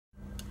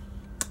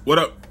What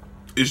up?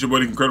 It's your boy,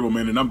 the Incredible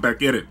Man, and I'm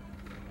back at it.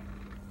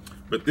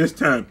 But this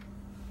time,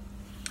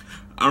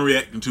 I'm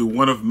reacting to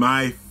one of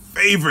my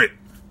favorite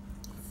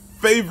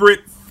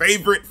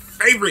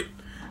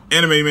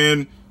anime,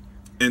 man.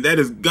 And that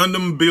is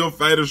Gundam Build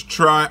Fighters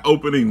Try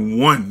Opening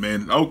 1,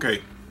 man.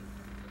 Okay.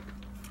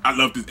 I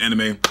love this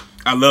anime.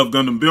 I love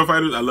Gundam Build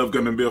Fighters. I love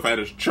Gundam Build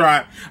Fighters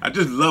Try. I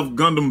just love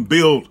Gundam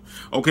Build.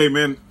 Okay,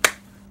 man.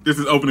 This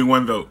is opening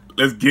 1, though.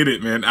 Let's get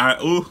it, man. I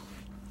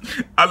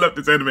love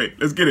this anime.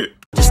 Let's get it.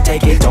 Just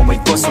take it, don't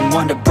wait for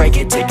someone to break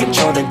it. Take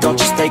control, then don't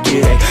just take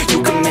it. Hey,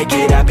 you can make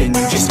it happen.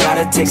 You just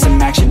gotta take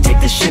some action. Take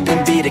the ship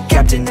and be the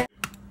captain.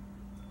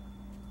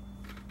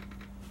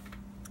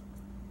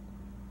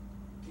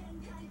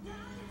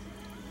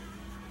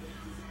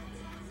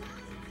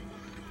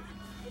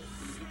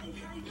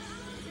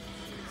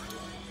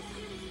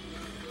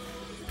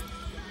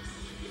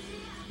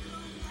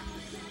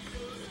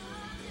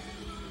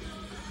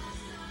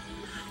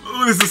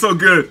 Oh, this is so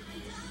good.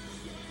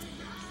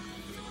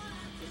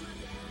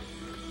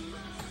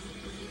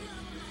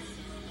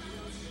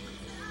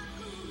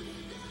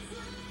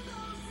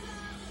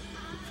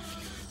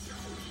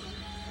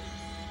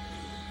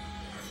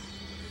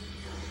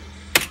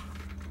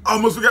 I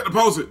almost forgot to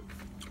pause it.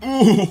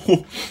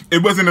 Ooh,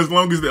 it wasn't as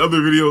long as the other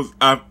videos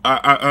I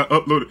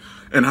uploaded,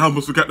 and I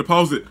almost forgot to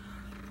pause it.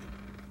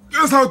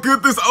 That's how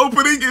good this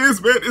opening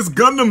is, man. It's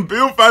Gundam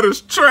Build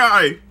Fighters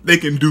Try. They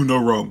can do no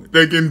wrong.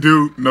 They can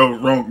do no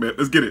wrong, man.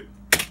 Let's get it.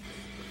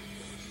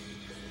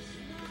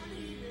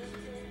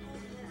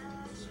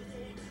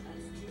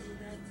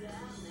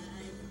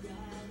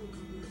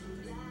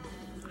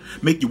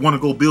 Make you want to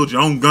go build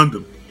your own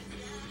Gundam.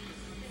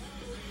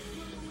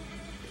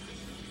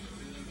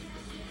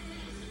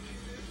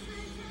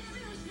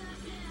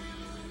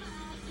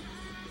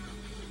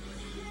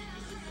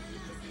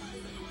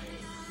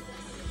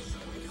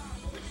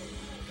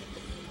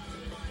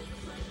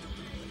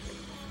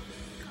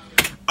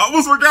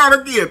 Almost forgot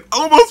again.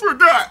 Almost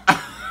forgot.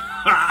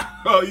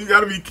 Oh, you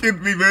gotta be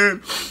kidding me,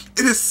 man.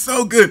 It is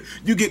so good.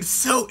 You get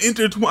so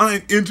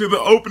intertwined into the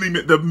opening.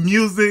 The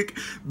music,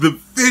 the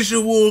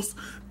visuals,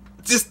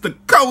 just the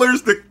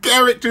colors, the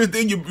characters.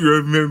 Then you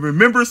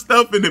remember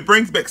stuff and it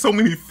brings back so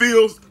many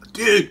feels.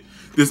 Dude,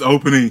 this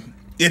opening,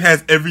 it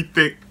has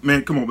everything.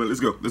 Man, come on, man.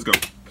 Let's go. Let's go.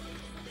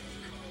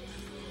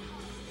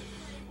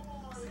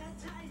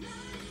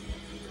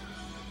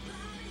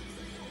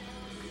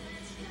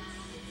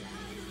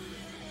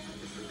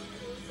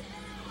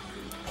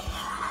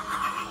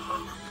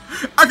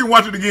 I can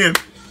watch it again.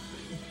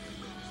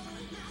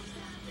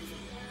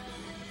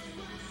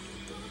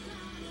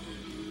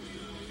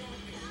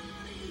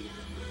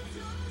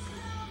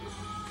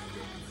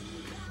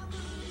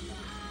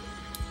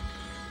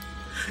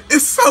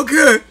 It's so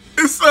good.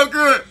 It's so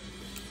good.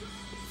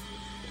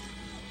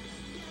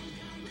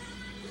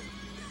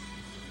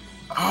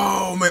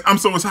 Oh man, I'm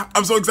so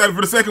excited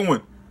for the second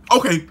one.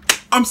 Okay,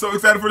 I'm so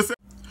excited for the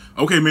second.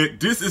 Okay, man,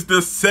 this is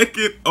the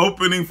second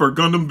opening for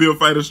Gundam Build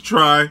Fighters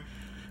Try.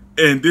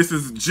 And this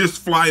is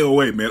just fly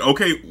away, man.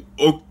 Okay,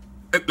 oh,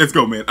 let's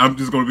go, man. I'm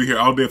just gonna be here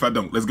all day if I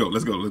don't. Let's go,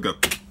 let's go, let's go.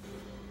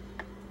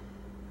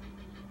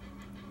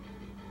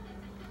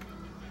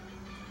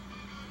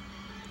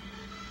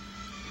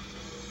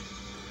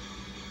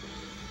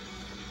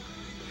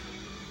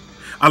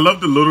 I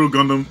love the little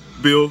Gundam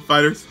Build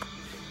Fighters.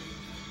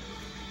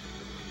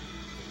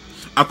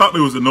 I thought they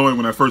was annoying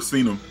when I first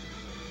seen them.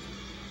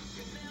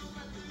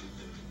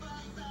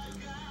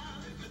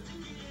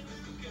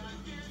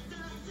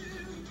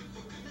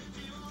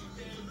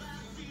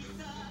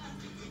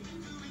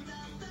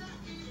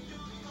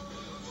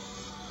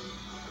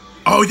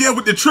 Oh yeah,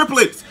 with the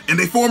triplets, and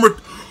they form.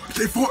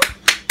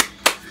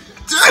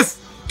 Yes,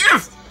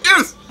 yes,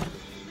 yes.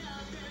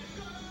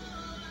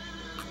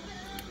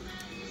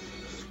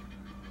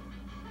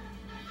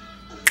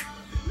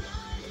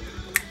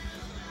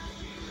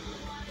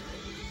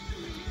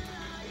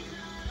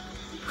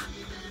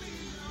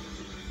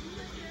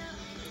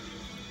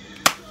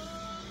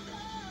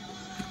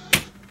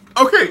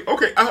 Okay.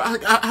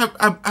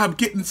 I'm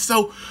getting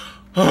so.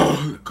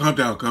 Oh, calm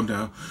down, calm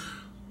down.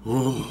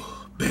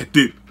 Oh, that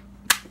dude.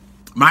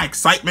 My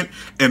excitement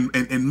and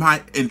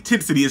my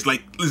intensity is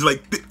like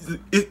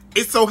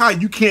it's so high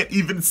you can't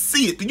even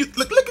see it. You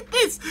look at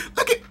this.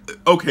 Look at.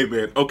 Okay,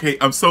 man. Okay,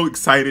 I'm so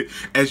excited.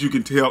 As you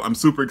can tell, I'm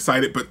super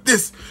excited. But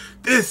this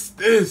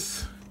is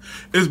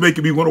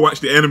making me want to watch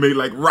the anime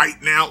like right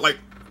now, like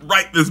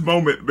right this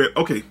moment. But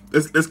okay,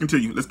 let's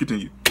continue. Let's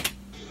continue.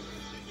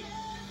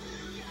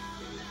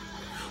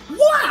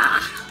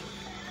 Wow.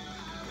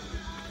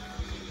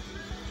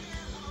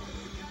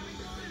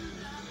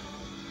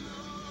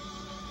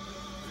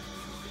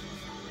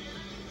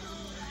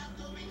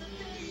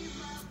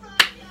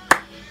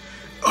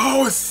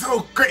 Oh, it's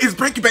so great. It's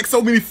bringing back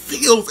so many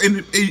feels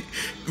and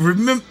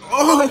remember.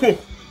 Oh,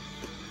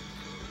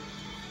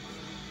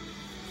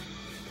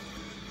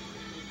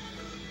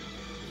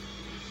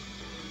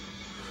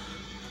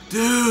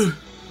 dude.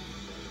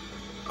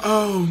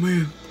 Oh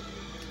man.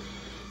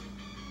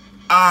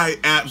 I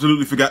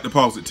absolutely forgot to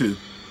pause it too.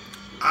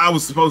 I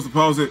was supposed to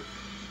pause it.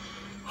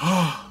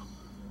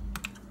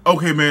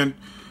 Okay, man.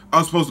 I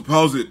was supposed to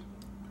pause it,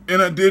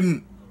 and I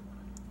didn't.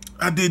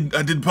 I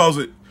did pause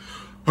it.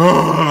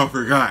 Oh, I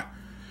forgot.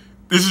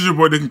 This is your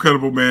boy, Nick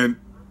Incredible, man.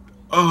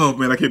 Oh,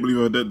 man, I can't believe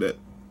I did that.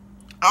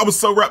 I was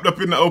so wrapped up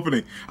in the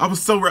opening.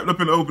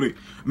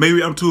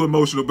 Maybe I'm too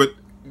emotional, but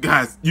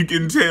guys, you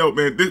can tell,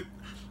 man.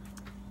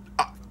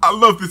 I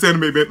love this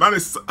anime, man.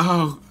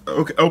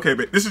 Okay,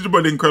 man. This is your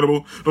boy, Nick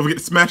Incredible. Don't forget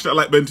to smash that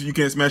like button until you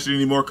can't smash it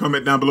anymore.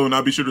 Comment down below, and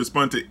I'll be sure to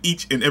respond to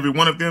each and every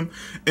one of them.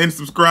 And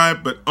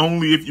subscribe, but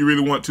only if you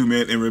really want to,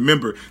 man. And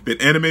remember that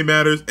anime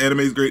matters, anime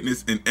is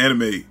greatness, and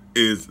anime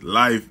is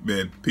life,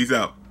 man. Peace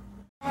out.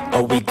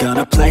 Are we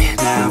gonna play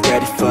now?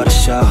 Ready for the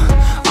show?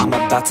 I'm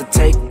about to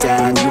take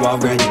down, you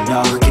already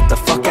know. Get the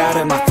fuck out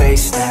of my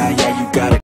face now, yeah, you gotta